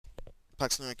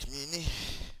Parks community.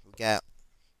 We got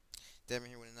Devin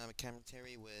here with another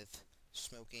commentary with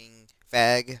Smoking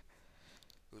Fag,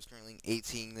 who's currently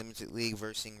 18 Limited League,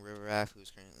 versus Ryvirath, who's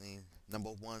currently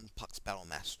 #1 Pucks Battle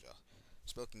Master.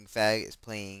 Smoking Fag is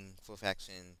playing Full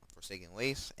Faction Forsaken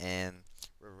Waste, and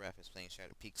Ryvirath is playing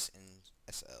Shattered Peaks in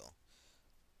SL.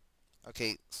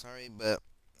 Okay, sorry, but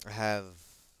I have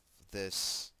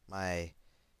my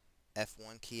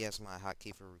F1 key as my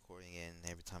hotkey for recording, and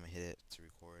every time I hit it to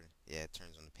record, yeah, it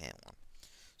turns on the pan one.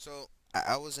 So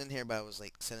I was in here, but I was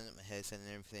like setting up my headset and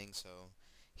everything. So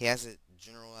he has a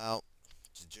general out,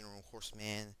 the general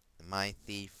horseman, the mind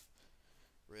thief.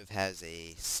 Riv has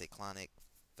a cyclonic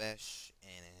fesh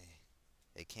and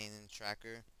a cannon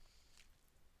tracker,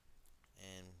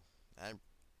 and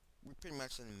we pretty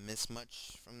much didn't miss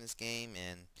much from this game.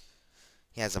 And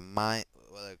he has a mind,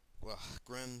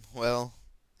 grim,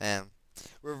 and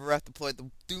Ryvirath deployed the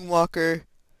Doomwalker,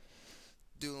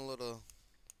 doing a little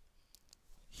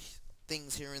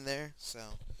things here and there.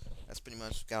 So that's pretty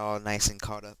much got all nice and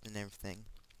caught up and everything.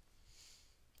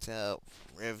 So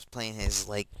Riv's playing his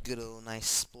like good old nice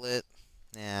split.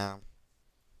 Now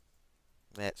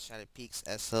that Shattered Peaks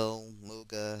SL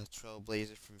Moga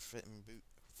Trailblazer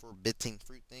Forbidden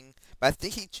Fruit thing. But I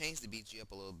think he changed the BG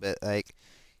up a little bit. Like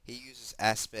he uses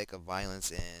Aspect of Violence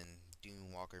and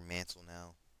Doomwalker Mantle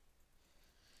now.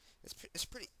 It's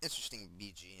pretty interesting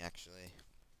BG actually,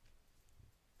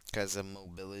 because of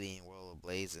mobility and World of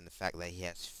Blaze and the fact that he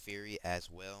has Fury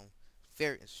as well.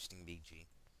 Very interesting BG,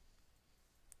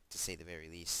 to say the very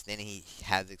least. Then he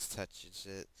Havoc touches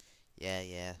it.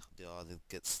 Yeah, do all the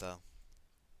good stuff.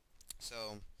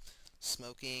 So,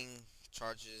 Smoking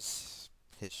charges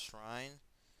his Shrine,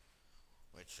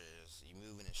 which is you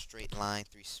move in a straight line,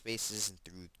 3 spaces, and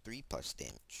through 3+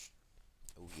 damage.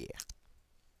 Oh yeah.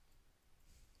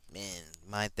 Man,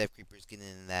 Mind Theft Creeper's getting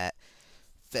in that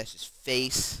Fesh's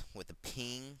face with a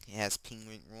ping. It has ping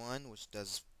rank 1, which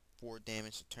does 4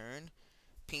 damage a turn.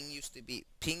 Ping used to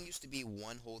be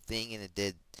one whole thing, and it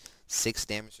did 6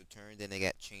 damage a turn. Then it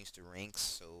got changed to ranks,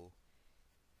 so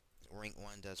rank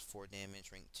 1 does 4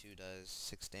 damage, rank 2 does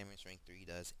 6 damage, rank 3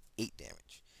 does 8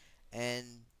 damage.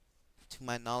 And to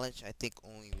my knowledge, I think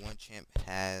only one champ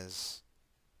has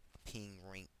ping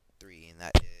rank 3, and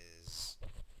that is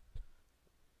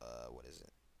what is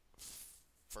it?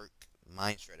 Ferk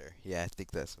Mind Shredder. Yeah, I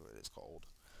think that's what it's called.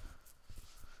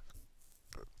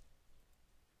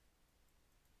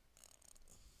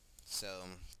 So,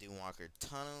 Doomwalker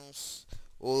Tunnels.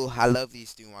 Oh, I love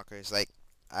these Doomwalkers. Like,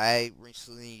 I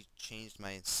recently changed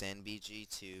my Sand BG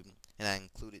to, and I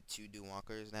included 2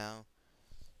 Doomwalkers now,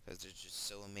 because they're just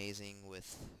so amazing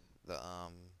with the,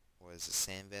 what is it,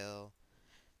 Sandvale.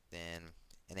 Then,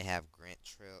 and they have Grant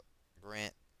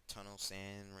Tunnel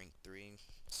Sand, rank 3.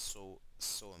 So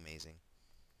amazing,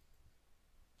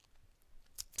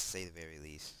 to say the very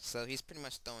least. So, he's pretty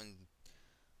much throwing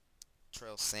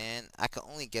Trail Sand. I can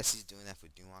only guess he's doing that for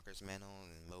Doomwalker's Mantle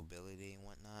and mobility and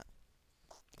whatnot.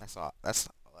 That's all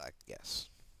I guess.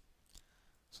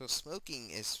 So Smoking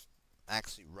is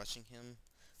actually rushing him,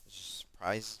 which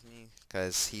surprises me,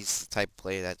 because he's the type of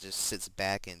player that just sits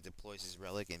back and deploys his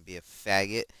relic and be a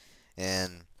faggot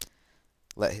and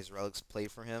let his relics play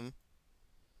for him.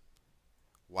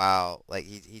 Wow, like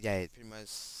he died pretty much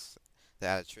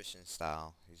the attrition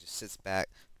style. He just sits back,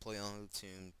 play on the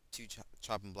tune, 2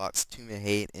 chopping blocks, 2-minute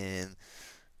hate, and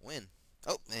win.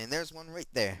 Oh, and there's one right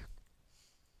there.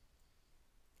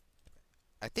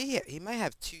 I think he might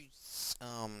have 2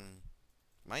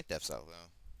 mind thefts out though.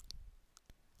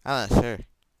 I'm not sure,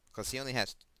 cause he only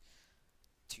has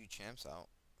 2 champs out.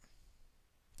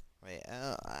 Wait,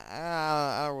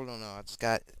 I really don't know. I just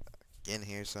got in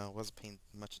here, so I wasn't paying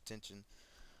much attention.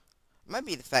 It might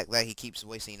be the fact that he keeps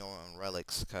wasting Nora on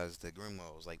relics, cause the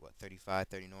Grimoire was like what, 35,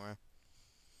 30 Nora.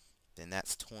 Then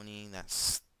that's 20.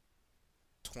 That's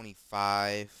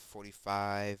 25,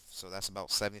 45. So that's about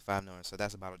 75 Nora. So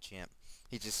that's about a champ.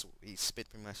 He spit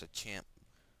pretty much a champ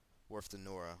worth the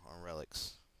Nora on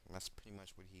relics. That's pretty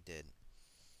much what he did.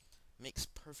 Makes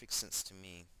perfect sense to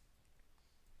me.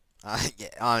 Yeah,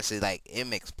 honestly, like, it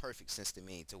makes perfect sense to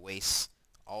me to waste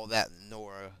all that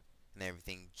Nora and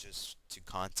everything just to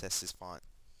contest his font.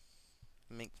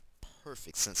 It makes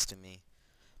perfect sense to me.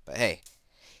 But hey,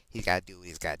 he's gotta do what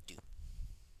he's gotta do.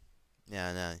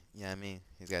 Yeah, no, you know what I mean?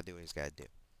 He's gotta do what he's gotta do.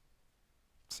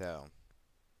 So,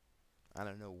 I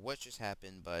don't know what just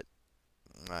happened, but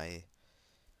my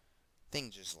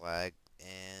thing just lagged,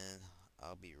 and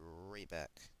I'll be right back.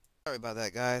 Sorry about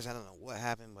that, guys. I don't know what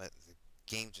happened, but the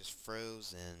game just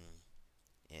froze, and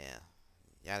yeah,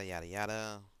 yada yada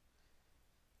yada,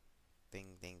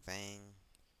 ding ding dang,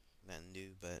 nothing new,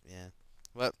 but yeah.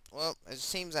 Well, it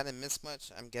seems I didn't miss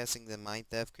much. I'm guessing the Mind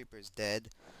Theft Creeper is dead.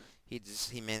 He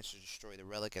managed to destroy the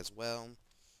relic as well.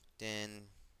 Then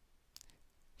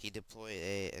he deployed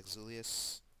a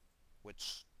Exilius,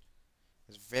 which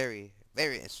is very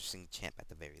interesting champ at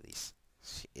the very least.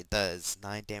 It does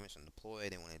 9 damage when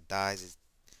deployed, and when it dies, it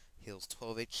heals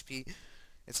 12 HP.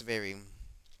 It's a very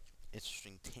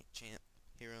interesting champ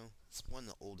hero. It's one of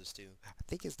the oldest too. I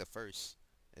think it's the first.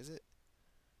 Is it?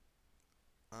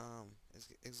 Is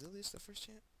Exilius the first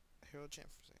champ? Hero champ?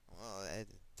 Well,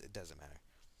 it doesn't matter.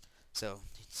 So,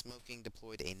 Smoking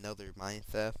deployed another Mind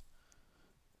Theft.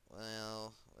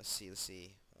 Well, let's see. 1, 2,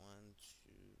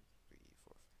 3,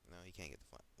 4. No, he can't get the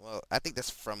font. Well, I think that's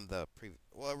from the previous.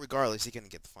 Well, regardless, he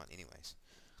couldn't get the font anyways.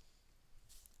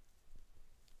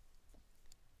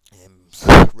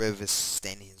 And Riv is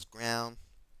standing his ground.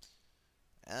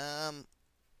 I'm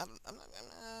not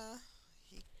gonna.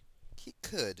 He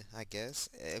could, I guess,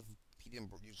 if he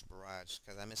didn't use barrage,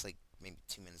 because I missed like maybe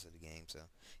 2 minutes of the game. So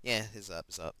yeah, his up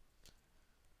is up,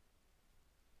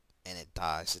 and it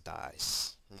dies. It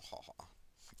dies.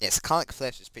 Yes, Conic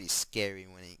Flesh is pretty scary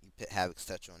when you put Havoc's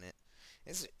touch on it.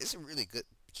 It's a really good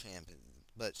champ,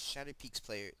 but Shadow Peaks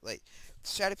players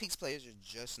are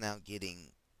just now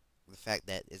getting the fact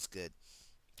that it's good.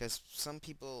 Because some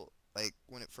people, like,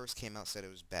 when it first came out, said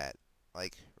it was bad.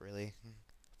 Like, really?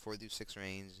 4 through 6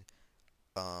 range,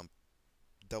 um,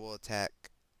 double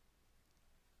attack,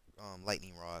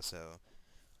 lightning rod, so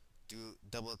do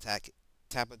double attack,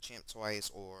 tap a champ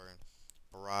twice, or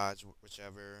barrage,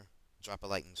 whichever, drop a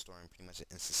lightning storm, pretty much an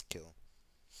instant kill.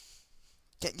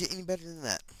 Can't get any better than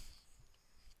that.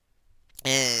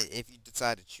 And if you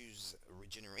decide to choose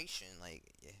regeneration, like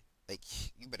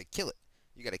you better kill it.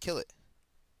 You gotta kill it.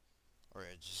 Or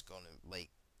it's just gonna, like,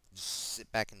 just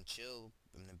sit back and chill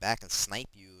in the back and snipe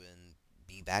you and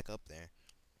be back up there.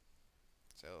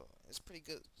 So it's pretty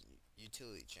good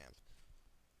utility champ.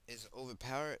 Is it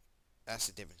overpowered? That's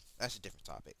a different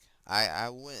topic. I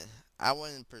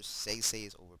wouldn't per se say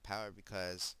it's overpowered,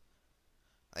 because,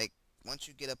 like, once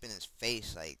you get up in his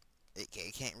face, like, it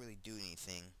can't really do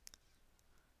anything.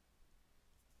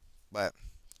 But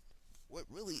what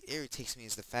really irritates me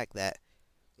is the fact that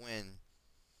when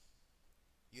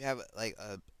you have like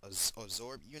a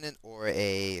Zorb unit or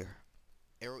a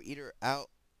Arrow Eater out,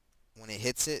 when it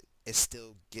hits it, it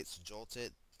still gets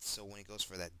jolted. So when it goes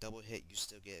for that double hit, you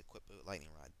still get equipped with Lightning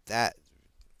Rod. That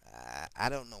I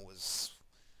don't know what's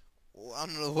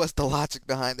the logic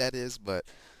behind that is, but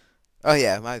oh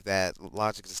yeah, my bad.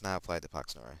 Logic does not apply to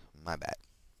Poxnora. My bad.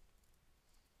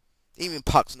 Even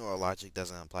Poxnora logic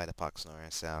doesn't apply to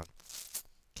Poxnora, so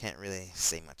can't really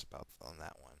say much about on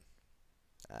that one.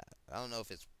 I don't know if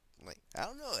it's like, I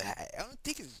don't know. I don't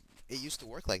think it used to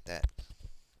work like that,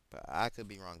 but I could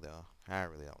be wrong though. I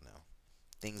really don't know.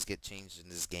 Things get changed in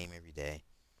this game every day.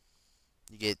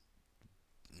 You get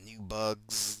new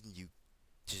bugs. You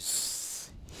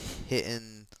just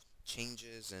hitting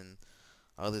changes and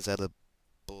all this other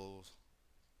bull.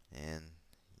 And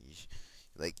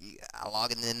I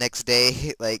log in the next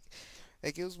day, like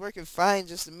it was working fine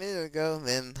just a minute ago, and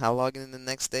then I log in the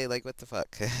next day, like, what the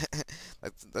fuck?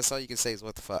 That's all you can say is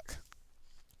what the fuck.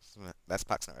 That's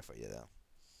Poxnard for you, though.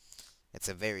 It's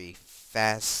a very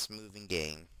fast-moving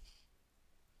game.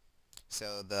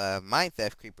 So the Mind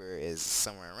Theft Creeper is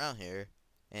somewhere around here,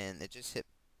 and it just hit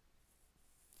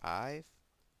 5.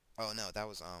 Oh no, that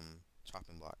was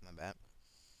chopping block. My bad.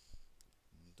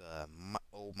 The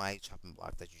old mighty chopping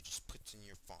block that you just put in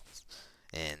your fonts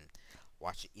and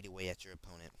watch it eat away at your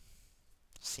opponent.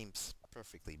 Seems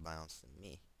perfectly balanced to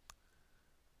me.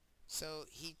 So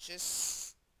he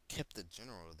just kept the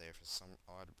general there for some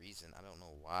odd reason. I don't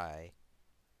know why.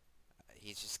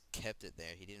 He just kept it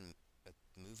there. He didn't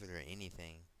move it or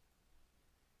anything.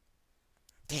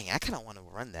 Dang, I kind of want to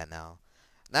run that now.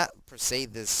 Not per se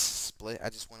this split. I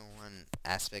just want to run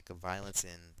Aspect of Violence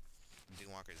in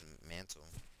Doomwalker's Mantle.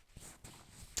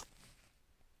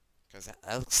 Because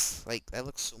that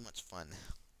looks so much fun.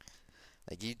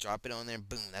 Like, you drop it on there,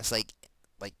 boom, that's like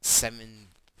 7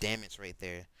 damage right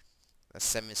there. That's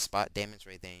 7 spot damage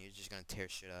right there, and you're just gonna tear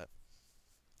shit up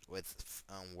with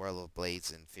Whirl of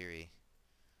Blades and Fury.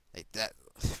 Like that,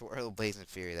 Whirl of Blades and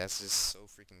Fury, that's just so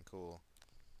freaking cool.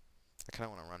 I kinda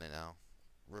wanna run it now.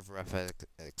 Ryvirath has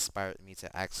inspired me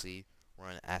to actually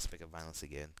run Aspect of Violence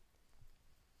again.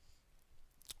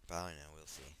 But I don't know, we'll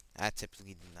see. I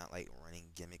typically do not like running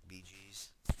gimmick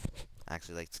BGs. I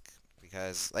actually like to,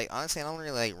 because, like, honestly, I don't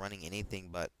really like running anything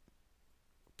but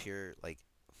pure, like,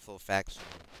 full faction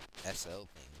SL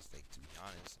things, like, to be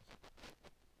honest.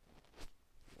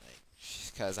 Like,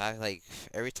 because I, like,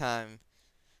 every time,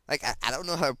 Like I don't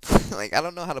know how to like I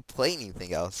don't know how to play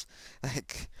anything else.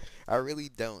 Like I really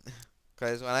don't.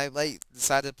 Cause when I like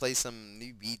decided to play some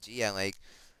new BG, I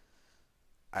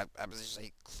was just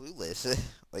like clueless.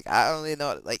 Like I only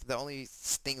know like the only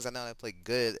things I know how to play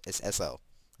good is SL.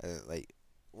 Like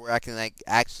where I can like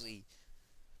actually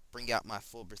bring out my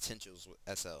full potentials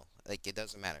with SL. Like it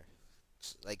doesn't matter.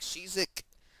 Like Shizik,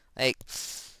 like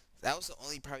that was the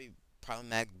only probably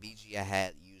problematic BG I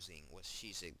had using was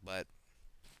Shizik. But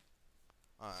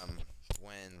um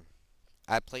when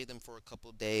I played them for a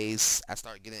couple days, I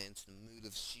started getting into the mood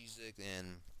of Shizik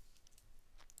and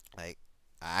like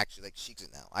I actually like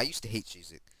Shizik now. I used to hate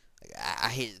Shizik. Like I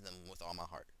hated them with all my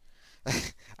heart.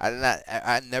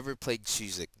 I never played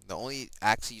Shizik. The only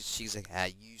actually Shizik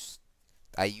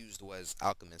I used was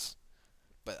Alchemist.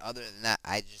 But other than that,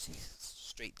 I just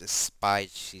straight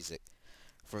despised Shizik.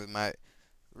 For my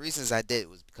reasons I did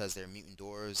was because they're mutant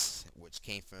dwarves, which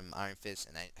came from Iron Fist,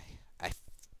 and I,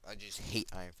 I just hate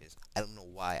Iron Fist. I don't know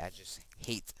why. I just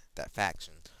hate that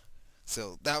faction.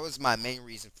 So that was my main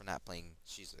reason for not playing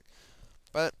Shizik.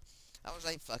 But I was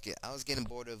like, fuck it. I was getting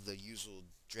bored of the usual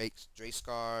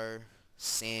Drayscar,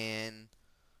 Sand,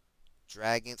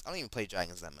 Dragons. I don't even play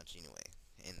Dragons that much anyway,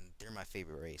 and they're my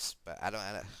favorite race. But I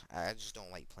just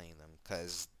don't like playing them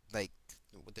because like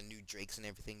with the new Drakes and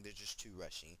everything, they're just too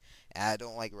rushing. And I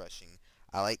don't like rushing.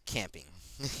 I like camping.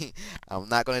 I'm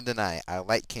not gonna deny it. I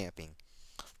like camping,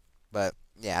 but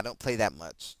yeah, I don't play that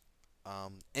much.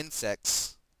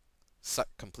 Insects suck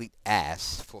complete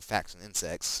ass for faction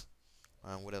insects.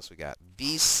 What else we got?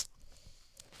 Beasts.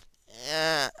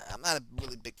 Yeah, I'm not a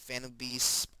really big fan of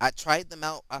beasts. I tried them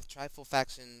out. I've tried full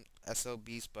faction SL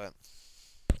beasts, but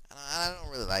I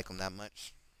don't really like them that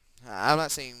much. I'm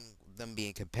not saying them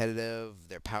being competitive,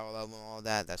 their power level and all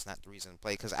that. That's not the reason to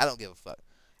play, because I don't give a fuck.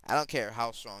 I don't care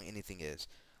how strong anything is.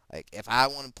 Like, if I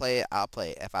want to play it, I'll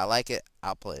play it. If I like it,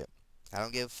 I'll play it. I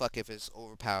don't give a fuck if it's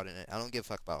overpowered in it. I don't give a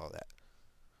fuck about all that.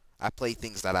 I play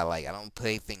things that I like. I don't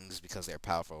play things because they're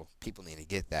powerful. People need to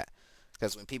get that.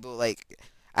 Because when people, like,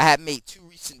 I have made two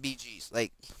recent BGs.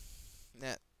 Like,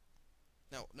 nah,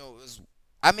 no, it was,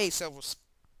 I made several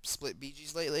split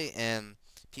BGs lately, and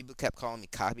people kept calling me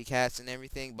copycats and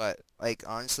everything, but, like,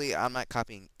 honestly, I'm not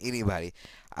copying anybody.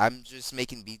 I'm just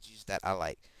making BGs that I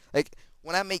like. Like,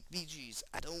 when I make BGs,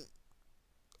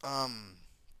 um,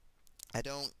 I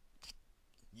don't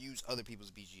use other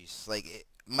people's BGs. Like, it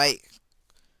might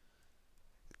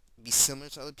be similar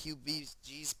to other people's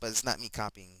BGs, but it's not me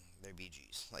copying their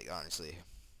BGs, like, honestly.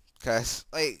 Because,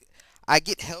 like, I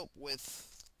get help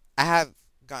with, I have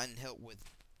gotten help with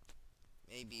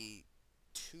maybe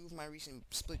two of my recent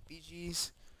split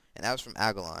BGs, and that was from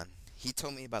Agalon. He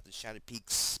told me about the Shattered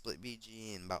Peaks split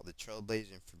BG and about the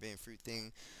Trailblazer and Forbidden Fruit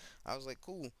thing. I was like,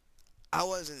 cool. I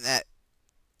wasn't that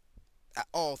at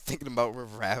all thinking about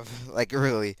Ryvirath. Like,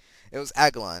 really. It was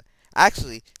Agalon.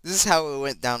 Actually, this is how it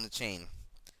went down the chain.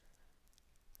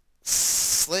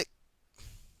 Slick,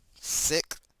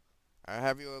 Sick, or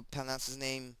however you pronounce his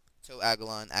name, told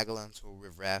Agalon. Agalon told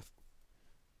Ryvirath.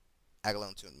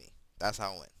 Agalon told me. That's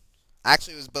how it went.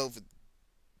 Actually, it was both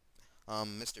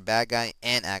Mr. Bad Guy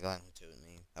and Agalon who told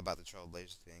me about the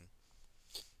Trailblazer thing.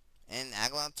 And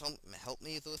Agalon helped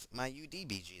me with my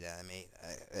UDBG that I made.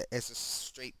 It's a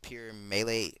straight pure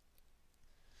melee.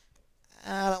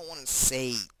 I don't want to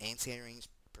say anti-range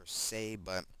per se,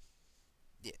 but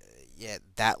yeah, yeah,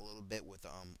 that little bit with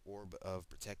orb of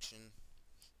protection,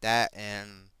 that and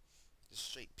the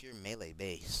straight pure melee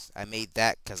base. I made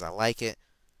that because I like it.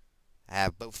 I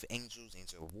have both angels,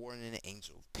 Angel of Warning,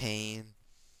 Angel of Pain,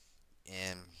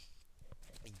 and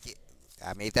yeah,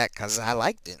 I made that because I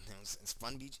liked it. It's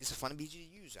fun. It's a fun BG to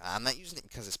use. I'm not using it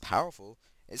because it's powerful.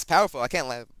 It's powerful. I can't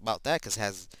lie about that because it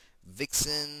has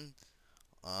Vixen,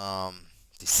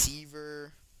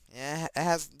 Deceiver. Yeah, it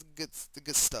has the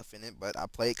good stuff in it. But I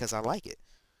play it because I like it,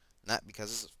 not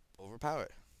because it's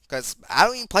overpowered. Because I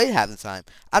don't even play it half the time.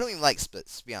 I don't even like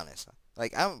splits, to be honest.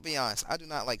 Like, I'm gonna be honest, I do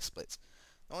not like splits.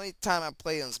 The only time I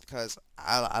play them is because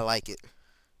I like it,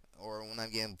 or when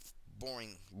I'm getting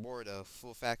bored of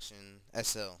full faction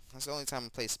SL. That's the only time I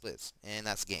play splits, and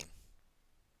that's game.